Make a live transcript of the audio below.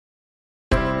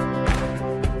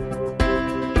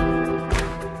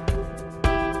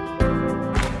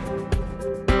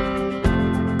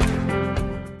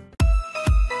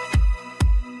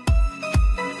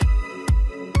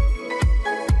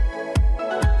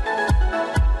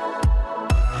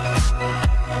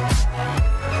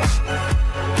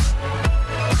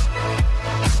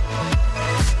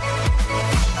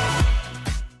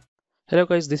Hello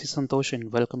guys, this is Santosh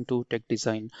and welcome to Tech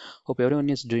Design. Hope everyone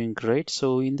is doing great.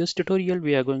 So in this tutorial,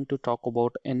 we are going to talk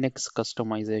about NX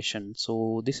customization.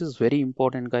 So this is very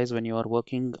important guys when you are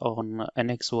working on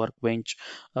NX workbench,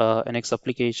 NX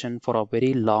application for a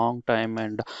very long time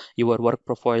and your work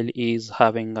profile is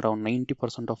having around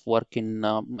 90% of work in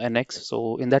NX.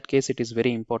 So in that case, it is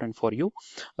very important for you.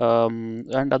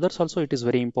 And others also it is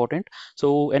very important.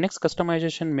 So NX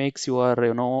customization makes your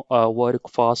work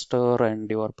faster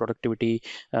and your productivity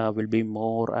will be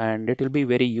more and it will be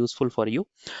very useful for you.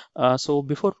 So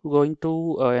before going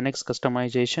to NX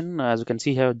customization, as you can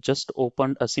see, I have just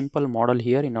opened a simple model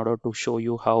here in order to show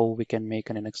you how we can make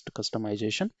an NX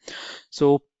customization.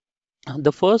 So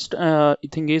the first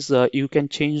thing is you can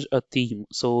change a theme.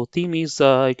 So theme is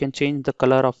you can change the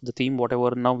color of the theme,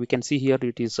 whatever. Now we can see here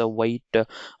it is a white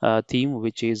theme,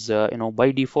 which is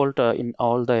by default in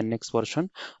all the NX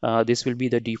version. This will be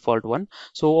the default one.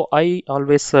 So I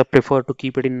always prefer to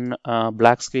keep it in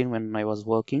black screen when I was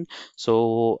working.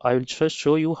 So I will just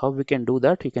show you how we can do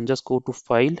that. You can just go to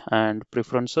File and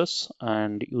Preferences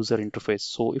and User Interface.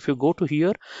 So if you go to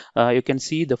here, you can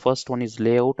see the first one is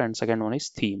Layout and second one is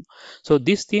Theme. So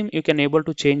this theme you can able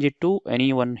to change it to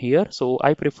anyone here. So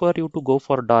I prefer you to go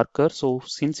for darker. So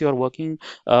since you are working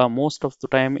most of the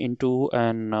time into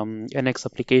an NX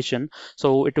application,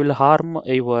 so it will harm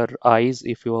your eyes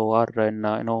if you are in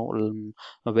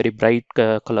a very bright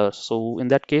color. So in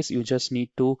that case, you just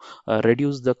need to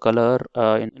reduce the color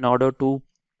in order to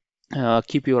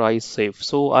keep your eyes safe.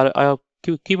 So I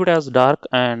keep it as dark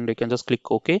and you can just click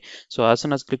OK. So as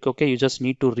soon as click OK, you just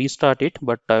need to restart it,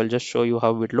 but I'll just show you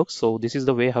how it looks. So this is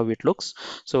the way how it looks.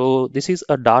 So this is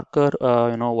a darker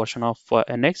version of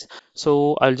NX.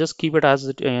 So I'll just keep it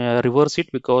as reverse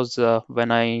it, because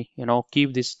when I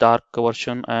keep this dark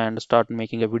version and start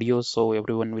making a video, so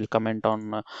everyone will comment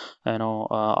on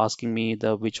asking me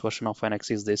the which version of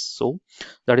NX is this. So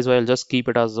that is why I'll just keep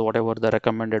it as whatever the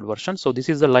recommended version. So this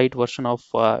is the light version of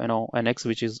NX,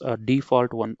 which is a default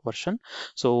one version.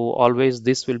 So always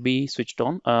this will be switched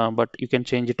on, but you can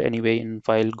change it anyway in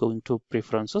File, going to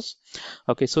Preferences.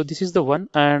 Okay, so this is the one,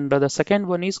 and the second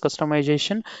one is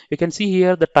customization. You can see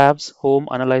here the tabs: Home,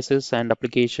 Analysis, and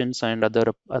Applications, and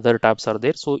other tabs are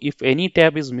there. So if any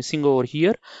tab is missing over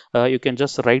here, you can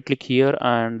just right click here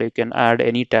and you can add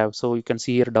any tab. So you can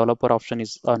see here developer option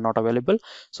is not available.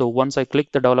 So once I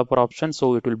click the developer option,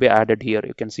 so it will be added here.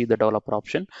 You can see the developer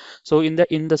option. So in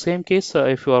the same case,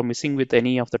 if you are missing with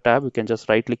any of the tab, you can just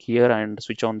right click here and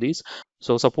switch on these.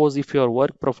 So suppose if your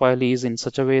work profile is in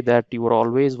such a way that you are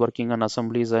always working on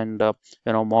assemblies and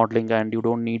modeling, and you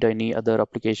don't need any other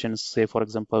applications, say for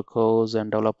example curves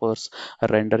and developers,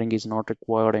 rendering is not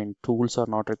required and tools are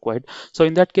not required. So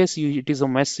in that case, it is a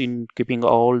mess in keeping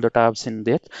all the tabs in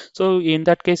there. So in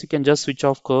that case, you can just switch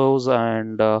off curves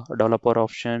and developer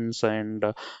options and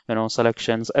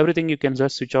selections, everything you can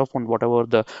just switch off on whatever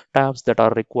the tabs that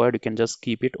are required. You can just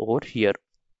keep it over here.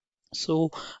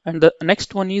 So, and the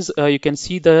next one is you can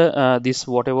see the this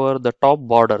whatever the top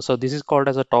border. So this is called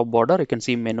as a top border. You can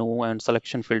see menu and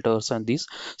selection filters and these.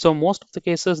 So most of the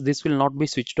cases this will not be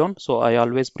switched on. So I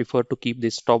always prefer to keep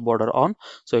this top border on.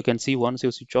 So you can see once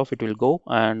you switch off, it will go,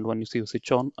 and when you see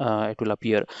switch on, it will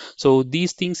appear. So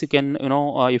these things you can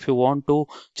if you want to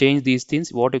change these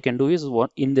things, what you can do is,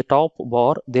 what in the top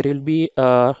bar there will be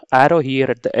a arrow here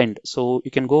at the end. So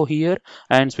you can go here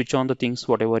and switch on the things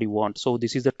whatever you want. So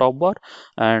this is the top bar,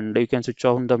 and you can switch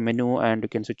on the menu and you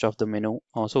can switch off the menu.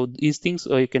 So these things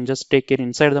you can just take it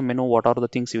inside the menu, what are the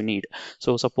things you need.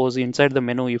 So suppose inside the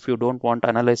menu, if you don't want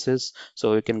analysis,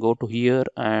 so you can go to here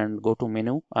and go to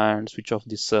menu and switch off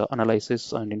this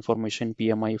analysis and information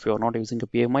PMI. If you are not using a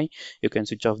PMI, you can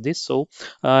switch off this. So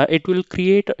it will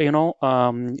create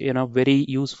very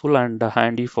useful and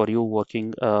handy for you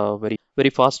working very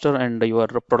faster, and your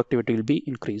productivity will be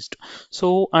increased.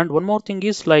 So, and one more thing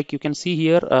is, like you can see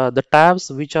here, the tabs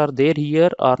which are there here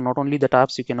are not only the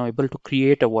tabs. You can able to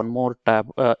create a one more tab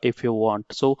if you want.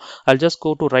 So I'll just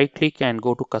go to right click and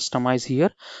go to customize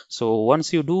here. So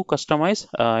once you do customize,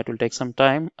 it will take some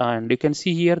time, and you can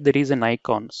see here there is an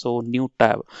icon, so new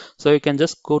tab. So you can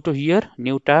just go to here,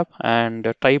 new tab,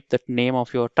 and type that name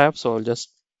of your tab. So I'll just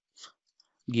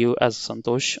give as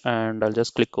Santosh and I'll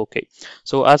just click OK.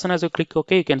 So as soon as you click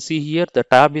OK, you can see here the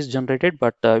tab is generated,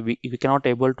 but we cannot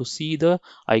able to see the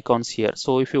icons here.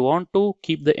 So if you want to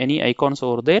keep the any icons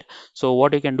over there, so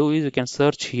what you can do is you can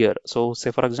search here. So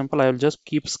say for example, I will just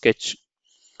keep sketch.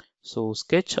 So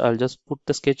sketch, I'll just put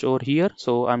the sketch over here.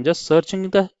 So I'm just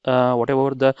searching the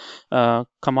whatever the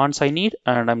commands I need,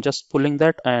 and I'm just pulling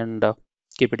that and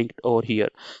keeping it over here.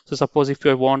 So suppose if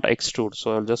I want extrude,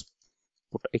 so I'll just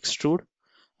put extrude,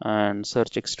 and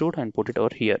search extrude and put it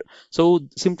over here. So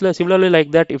similarly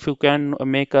like that, if you can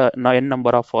make a n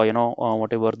number of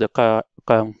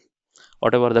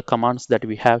whatever the commands that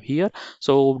we have here.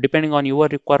 So depending on your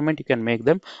requirement, you can make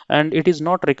them. And it is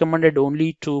not recommended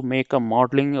only to make a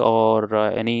modeling or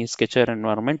any sketcher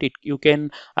environment. You can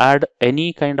add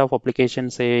any kind of application,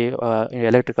 say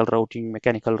electrical routing,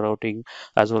 mechanical routing,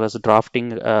 as well as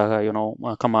drafting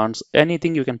commands,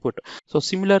 anything you can put. So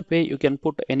similar way, you can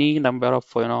put any number of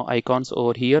icons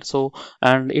over here. So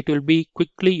and it will be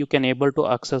quickly you can able to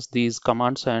access these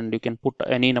commands, and you can put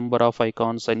any number of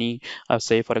icons, any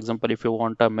say for example, if you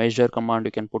want a measure command,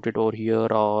 you can put it over here,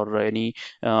 or any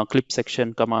clip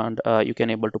section command, you can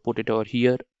able to put it over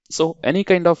here. So any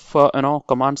kind of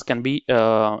commands can be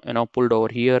pulled over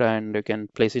here, and you can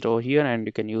place it over here, and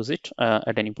you can use it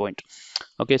at any point.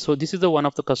 Okay, so this is the one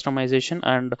of the customization.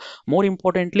 And more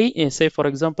importantly, say for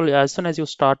example, as soon as you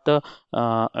start the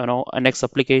a next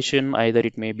application, either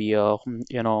it may be a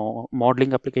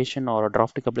modeling application or a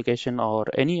drafting application or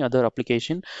any other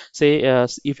application. Say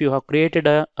if you have created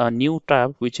a new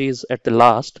tab which is at the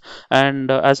last,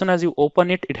 and as soon as you open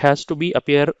it, it has to be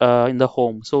appear in the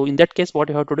home. So in that case, what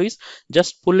you have to do is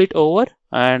just pull it over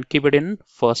and keep it in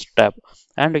first tab,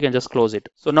 and you can just close it.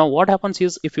 So now what happens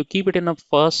is, if you keep it in a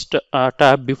first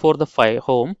tab before the file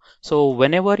home, so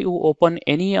whenever you open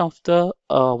any of the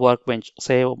workbench,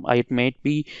 say it may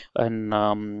be an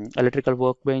electrical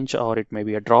workbench, or it may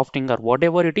be a drafting, or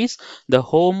whatever it is, the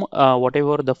home,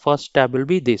 whatever the first tab will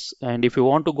be this. And if you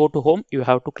want to go to home, you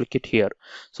have to click it here.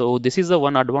 So this is the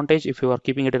one advantage if you are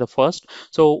keeping it at the first.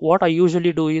 So what I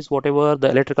usually do is, whatever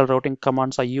the electrical routing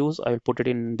commands I use, I will put it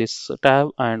in this tab,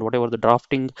 and whatever the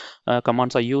drafting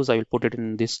commands I use, I will put it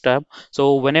in this tab.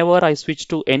 So whenever I switch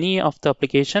to any of the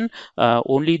application,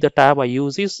 only the tab I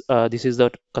use is this is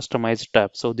the customized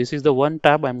tab. So this is the one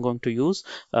tab I'm going to use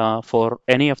for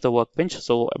any of the workbench.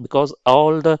 So because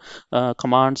all the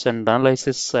commands and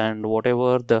analysis and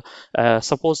whatever the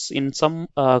suppose in some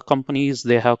companies,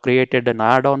 they have created an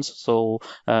add-ons, so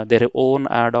their own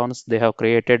add-ons they have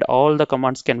created, all the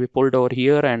commands can be pulled over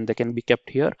here and they can be kept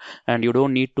here, and you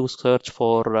don't need to search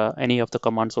for any of the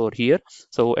commands over here.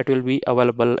 So it will be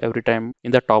available every time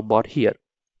in the top bar here.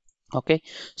 Okay,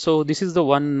 so this is the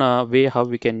one way how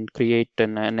we can create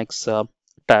an annex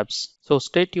tabs. So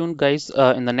stay tuned guys.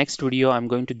 In the next video, I'm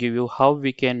going to give you how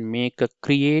we can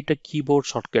create a keyboard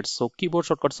shortcuts. So keyboard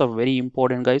shortcuts are very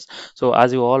important guys. So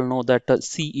as you all know that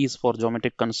C is for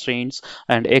geometric constraints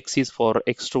and X is for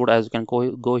extrude. As you can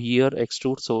go here,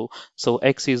 extrude. So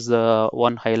X is the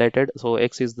one highlighted. So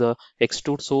X is the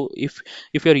extrude. So if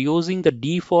you're using the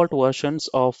default versions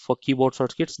of keyboard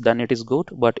shortcuts, then it is good.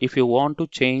 But if you want to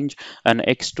change an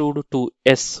extrude to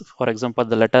S, for example,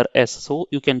 the letter S, so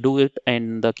you can do it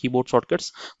in the keyboard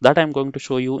shortcuts that I'm going to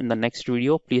show you in the next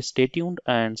video. Please stay tuned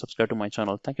and subscribe to my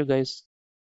channel. Thank you guys.